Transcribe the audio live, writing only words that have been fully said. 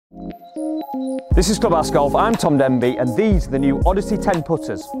This is Clubhouse Golf, I'm Tom Denby, and these are the new Odyssey 10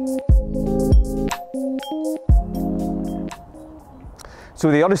 Putters. So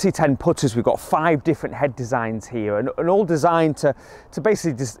with the Odyssey 10 Putters, we've got 5 different head designs here, and all designed to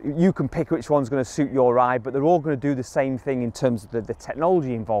basically just, you can pick which one's going to suit your eye, but they're all going to do the same thing in terms of the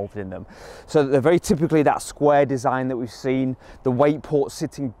technology involved in them. So they're very typically that square design that we've seen, the weight port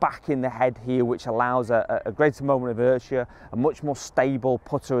sitting back in the head here, which allows a greater moment of inertia, a much more stable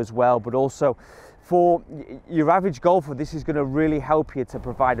putter as well, but also for your average golfer, this is going to really help you to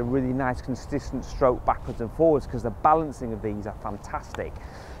provide a really nice consistent stroke backwards and forwards, because the balancing of these are fantastic.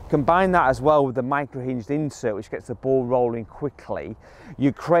 Combine that as well with the micro hinged insert, which gets the ball rolling quickly.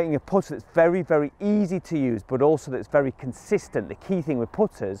 You're creating a putter that's very, very easy to use, but also that's very consistent. The key thing with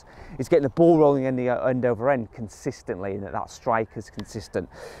putters is getting the ball rolling end over end consistently, and that strike is consistent.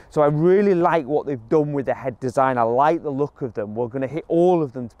 So I really like what they've done with the head design. I like the look of them. We're going to hit all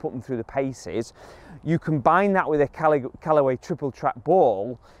of them to put them through the paces. You combine that with a Callaway triple track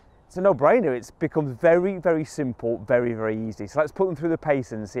ball, it's a no-brainer. It becomes very, very simple, very, very easy. So let's put them through the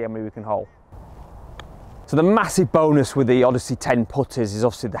paces and see how many we can hole. So the massive bonus with the Odyssey 10 Putters is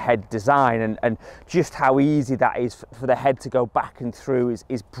obviously the head design, and just how easy that is for the head to go back and through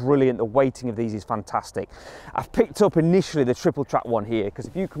is brilliant. The weighting of these is fantastic. I've picked up initially the triple track one here, because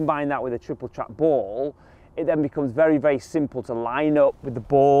if you combine that with a triple track ball, it then becomes very, very simple to line up with the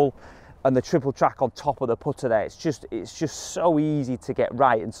ball and the triple track on top of the putter there. It's just so easy to get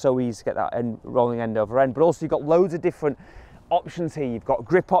right, and so easy to get that rolling end over end. But also you've got loads of different options here. You've got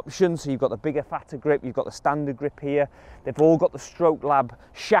grip options, so you've got the bigger, fatter grip, you've got the standard grip here. They've all got the Stroke Lab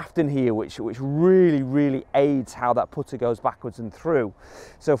shaft in here, which really, really aids how that putter goes backwards and through.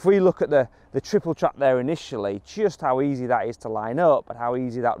 So if we look at the triple track there initially, just how easy that is to line up and how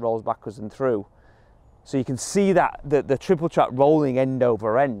easy that rolls backwards and through. So you can see that the triple track rolling end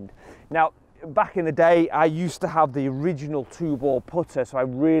over end. Now, back in the day, I used to have the original 2-ball putter, so I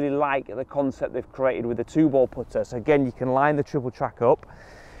really like the concept they've created with the 2-ball putter. So again, you can line the triple track up.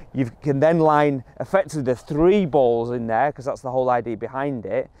 You can then line effectively the 3 balls in there, because that's the whole idea behind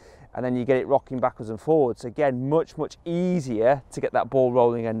it, and then you get it rocking backwards and forwards. Again, much, much easier to get that ball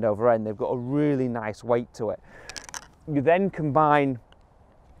rolling end over end. They've got a really nice weight to it. You then combine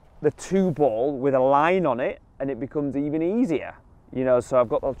the 2-ball with a line on it, and it becomes even easier. You know, so I've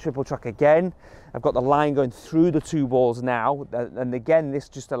got the triple track again, I've got the line going through the 2 balls now, and again, this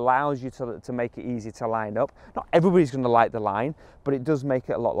just allows you to make it easy to line up. Not everybody's going to like the line, but it does make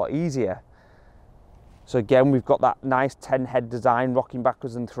it a lot easier. So again, we've got that nice 10 head design, rocking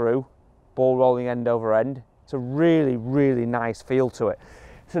backwards and through, ball rolling end over end. It's a really, really nice feel to it.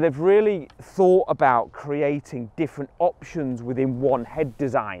 So they've really thought about creating different options within one head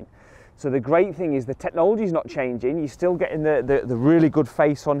design. So the great thing is the technology is not changing. You're still getting the really good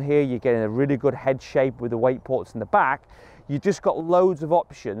face on here. You're getting a really good head shape with the weight ports in the back. You've just got loads of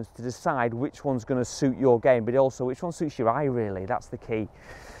options to decide which one's going to suit your game, but also which one suits your eye, really. That's the key.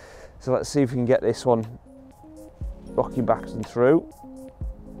 So let's see if we can get this one rocking back and through.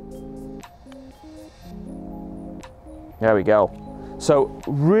 There we go. So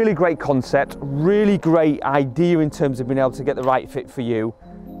really great concept, really great idea in terms of being able to get the right fit for you.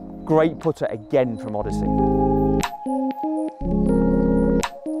 Great putter again from Odyssey.